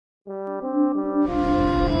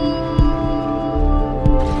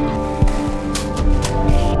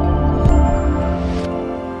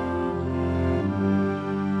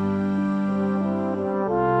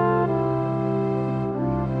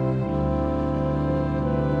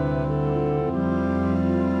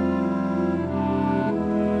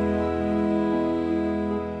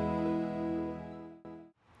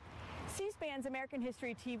American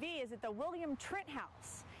History TV is at the William Trent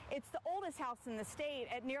House. It's the oldest house in the state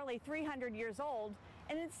at nearly 300 years old,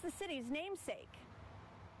 and it's the city's namesake.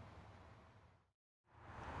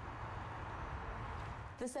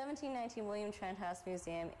 The 1719 William Trent House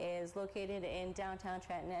Museum is located in downtown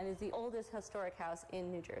Trenton and is the oldest historic house in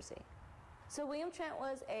New Jersey. So William Trent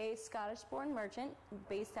was a Scottish-born merchant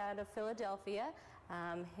based out of Philadelphia.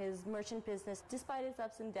 His merchant business, despite its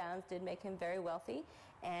ups and downs, did make him very wealthy,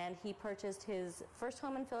 and he purchased his first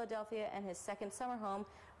home in Philadelphia and his second summer home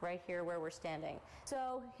right here where we're standing.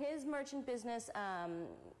 So his merchant business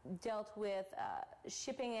dealt with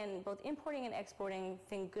shipping and both importing and exporting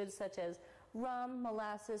goods such as rum,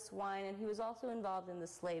 molasses, wine, and he was also involved in the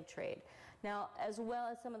slave trade. Now, as well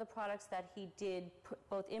as some of the products that he did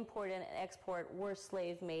both import and export were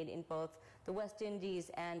slave made in both the West Indies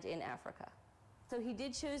and in Africa. So he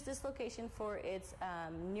did choose this location for its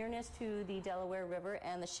nearness to the Delaware River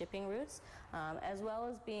and the shipping routes, as well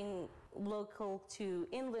as being local to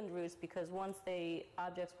inland routes, because once the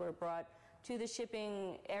objects were brought to the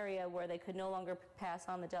shipping area where they could no longer pass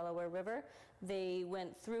on the Delaware River, they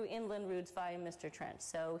went through inland routes via Mr. Trent.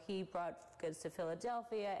 So he brought goods to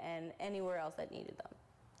Philadelphia and anywhere else that needed them.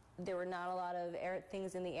 There were not a lot of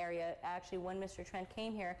things in the area. Actually, when Mr. Trent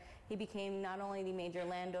came here, he became not only the major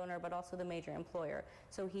landowner, but also the major employer.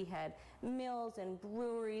 So he had mills and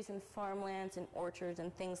breweries and farmlands and orchards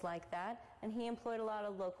and things like that, and he employed a lot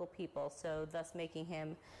of local people, so thus making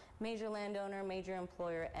him major landowner, major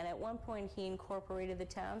employer, and at one point he incorporated the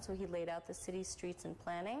town, so he laid out the city streets and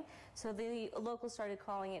planning. So the locals started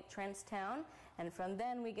calling it Trent's Town, and from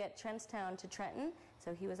then we get Trent's Town to Trenton,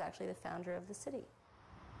 so he was actually the founder of the city.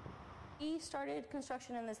 He started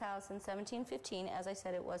construction in this house in 1715. As I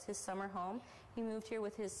said, it was his summer home. He moved here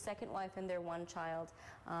with his second wife and their one child.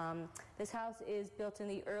 This house is built in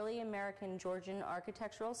the early American Georgian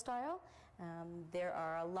architectural style. There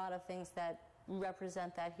are a lot of things that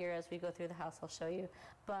represent that here as we go through the house. I'll show you.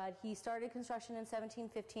 But he started construction in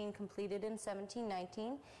 1715, completed in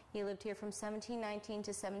 1719. He lived here from 1719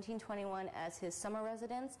 to 1721 as his summer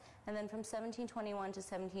residence, and then from 1721 to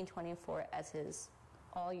 1724 as his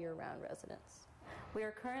all year-round residence. We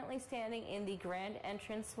are currently standing in the grand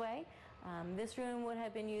entranceway. This room would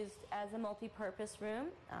have been used as a multi-purpose room.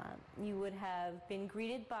 You would have been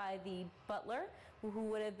greeted by the butler, who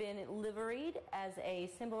would have been liveried as a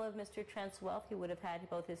symbol of Mr. Trent's wealth. He would have had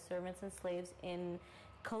both his servants and slaves in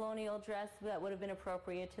colonial dress that would have been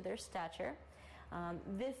appropriate to their stature.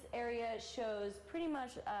 This area shows pretty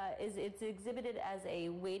much, it's exhibited as a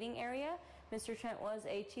waiting area. Mr. Trent was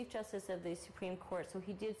a Chief Justice of the Supreme Court, so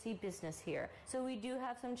he did see business here. So we do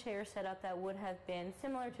have some chairs set up that would have been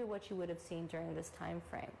similar to what you would have seen during this time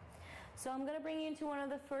frame. So I'm going to bring you into one of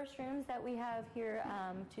the first rooms that we have here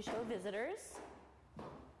to show visitors.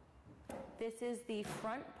 This is the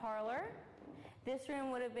front parlor. This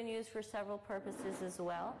room would have been used for several purposes as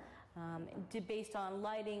well, based on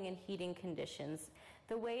lighting and heating conditions.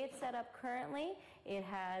 The way it's set up currently, it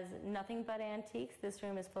has nothing but antiques. This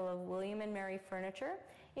room is full of William and Mary furniture.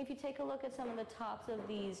 If you take a look at some of the tops of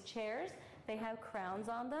these chairs, they have crowns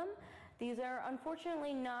on them. These are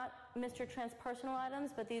unfortunately not Mr. Trent's personal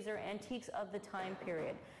items, but these are antiques of the time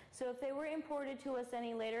period. So if they were imported to us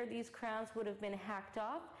any later, these crowns would have been hacked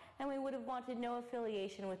off, and we would have wanted no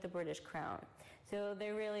affiliation with the British Crown. So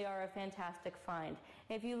they really are a fantastic find.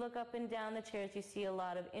 If you look up and down the chairs, you see a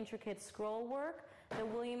lot of intricate scroll work. The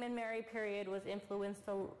William and Mary period was influenced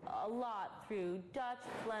a lot through Dutch,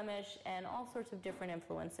 Flemish, and all sorts of different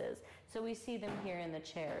influences. So we see them here in the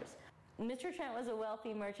chairs. Mr. Trent was a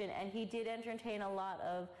wealthy merchant, and he did entertain a lot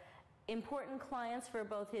of important clients for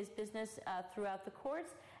both his business throughout the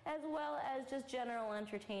courts, as well as just general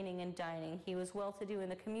entertaining and dining. He was well-to-do in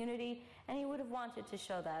the community, and he would have wanted to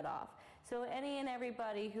show that off. So any and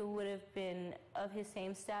everybody who would have been of his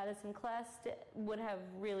same status and class would have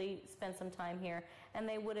really spent some time here, and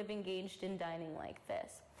they would have engaged in dining like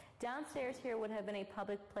this. Downstairs here would have been a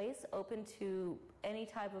public place open to any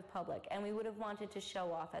type of public, and we would have wanted to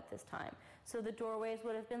show off at this time. So the doorways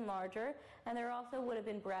would have been larger, and there also would have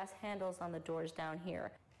been brass handles on the doors down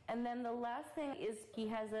here. And then the last thing is he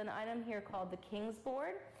has an item here called the King's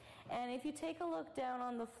Board. And if you take a look down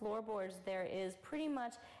on the floorboards, there is pretty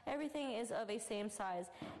much everything is of a same size,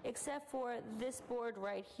 except for this board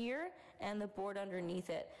right here and the board underneath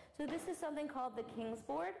it. So this is something called the King's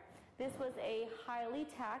Board. This was a highly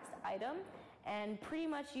taxed item and pretty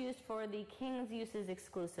much used for the king's uses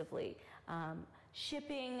exclusively.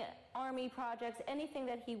 Shipping, army projects, anything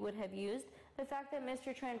that he would have used. The fact that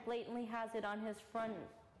Mr. Trent blatantly has it on his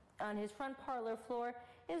front parlor floor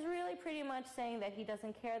is really pretty much saying that he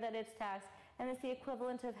doesn't care that it's taxed and it's the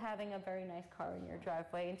equivalent of having a very nice car in your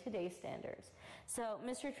driveway in today's standards. So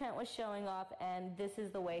Mr. Trent was showing off, and this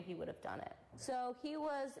is the way he would have done it. So he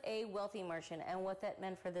was a wealthy merchant, and what that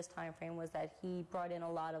meant for this time frame was that he brought in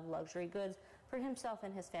a lot of luxury goods for himself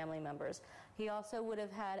and his family members. He also would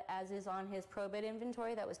have had, as is on his probate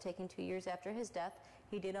inventory that was taken 2 years after his death,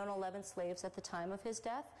 he did own 11 slaves at the time of his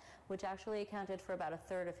death, which actually accounted for about a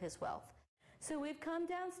third of his wealth. So we've come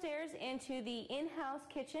downstairs into the in-house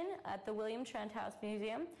kitchen at the William Trent House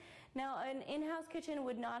Museum. Now, an in-house kitchen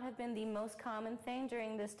would not have been the most common thing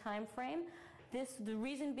during this time frame. The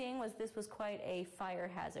reason being was this was quite a fire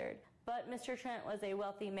hazard. But Mr. Trent was a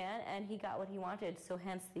wealthy man, and he got what he wanted, so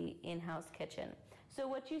hence the in-house kitchen. So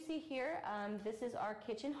what you see here, this is our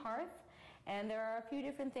kitchen hearth, and there are a few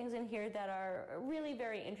different things in here that are really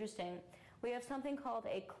very interesting. We have something called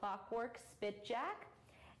a clockwork spit jack,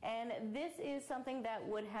 and this is something that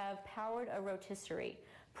would have powered a rotisserie.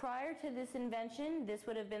 Prior to this invention, this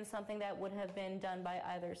would have been something that would have been done by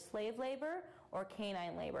either slave labor or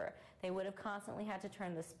canine labor. They would have constantly had to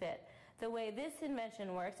turn the spit. The way this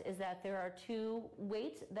invention works is that there are two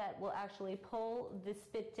weights that will actually pull the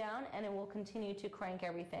spit down, and it will continue to crank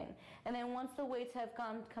everything. And then once the weights have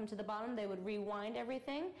come to the bottom, they would rewind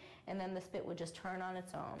everything, and then the spit would just turn on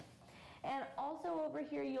its own. And also over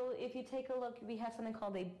here, if you take a look, we have something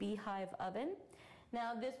called a beehive oven.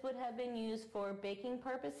 Now this would have been used for baking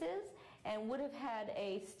purposes and would have had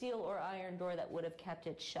a steel or iron door that would have kept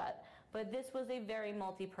it shut. But this was a very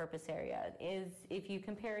multi-purpose area. If you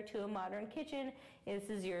compare it to a modern kitchen,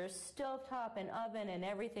 this is your stovetop and oven and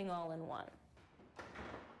everything all in one.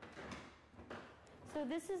 So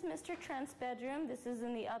this is Mr. Trent's bedroom. This is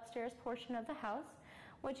in the upstairs portion of the house.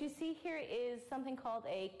 What you see here is something called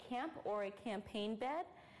a camp or a campaign bed.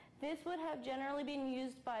 This would have generally been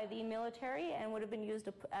used by the military and would have been used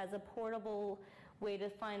as a portable way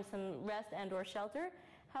to find some rest and or shelter.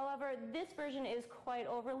 However, this version is quite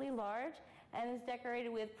overly large and is decorated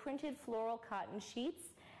with printed floral cotton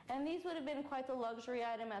sheets. And these would have been quite the luxury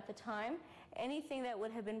item at the time. Anything that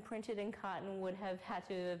would have been printed in cotton would have had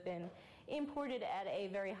to have been imported at a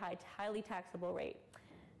very highly taxable rate.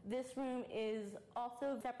 This room is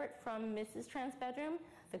also separate from Mrs. Trent's bedroom.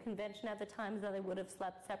 The convention at the time is that they would have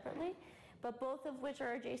slept separately, but both of which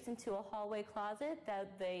are adjacent to a hallway closet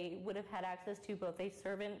that they would have had access to, both a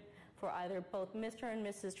servant for either both Mr. and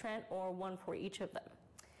Mrs. Trent or one for each of them.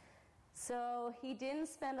 So he didn't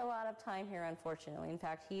spend a lot of time here, unfortunately. In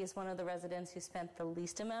fact, he is one of the residents who spent the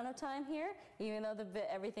least amount of time here, even though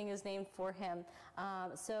everything is named for him.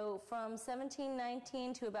 So from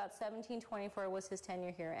 1719 to about 1724 was his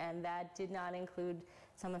tenure here, and that did not include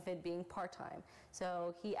some of it being part-time.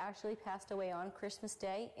 So he actually passed away on Christmas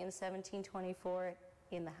Day in 1724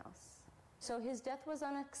 in the house. So his death was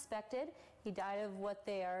unexpected. He died of what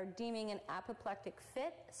they are deeming an apoplectic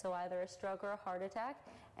fit, so either a stroke or a heart attack,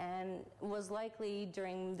 and was likely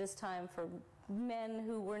during this time for men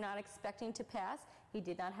who were not expecting to pass. He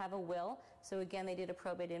did not have a will, so again they did a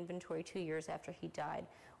probate inventory 2 years after he died.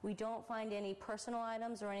 We don't find any personal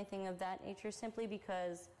items or anything of that nature simply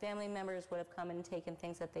because family members would have come and taken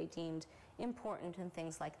things that they deemed important and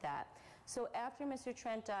things like that. So after Mr.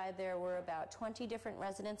 Trent died, there were about 20 different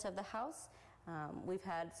residents of the house. We've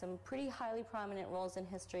had some pretty highly prominent roles in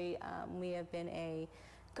history. We have been a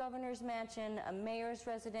governor's mansion, a mayor's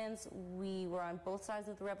residence. We were on both sides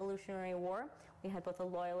of the Revolutionary War. We had both a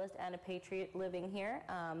loyalist and a patriot living here,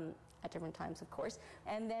 at different times, of course.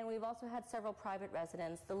 And then we've also had several private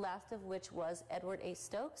residents, the last of which was Edward A.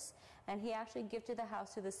 Stokes, and he actually gifted the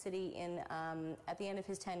house to the city at the end of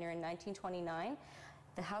his tenure in 1929.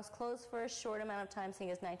 The house closed for a short amount of time, seeing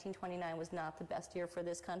as 1929 was not the best year for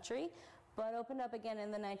this country, but opened up again in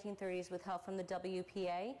the 1930s with help from the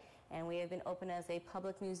WPA, and we have been open as a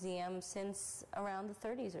public museum since around the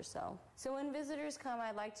 30s or so. So when visitors come,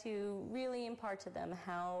 I'd like to really impart to them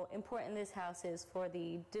how important this house is for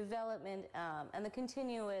the development and the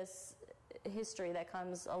continuous history that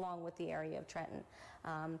comes along with the area of Trenton.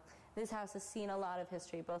 This house has seen a lot of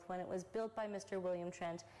history, both when it was built by Mr. William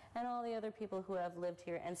Trent and all the other people who have lived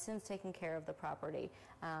here and since taken care of the property.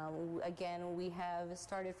 Again, we have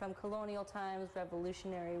started from colonial times,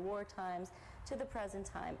 Revolutionary War times, to the present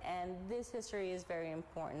time, and this history is very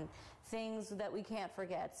important. Things that we can't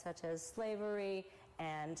forget, such as slavery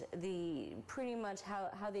and pretty much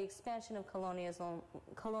how the expansion of colonialism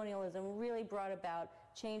really brought about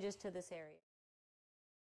changes to this area.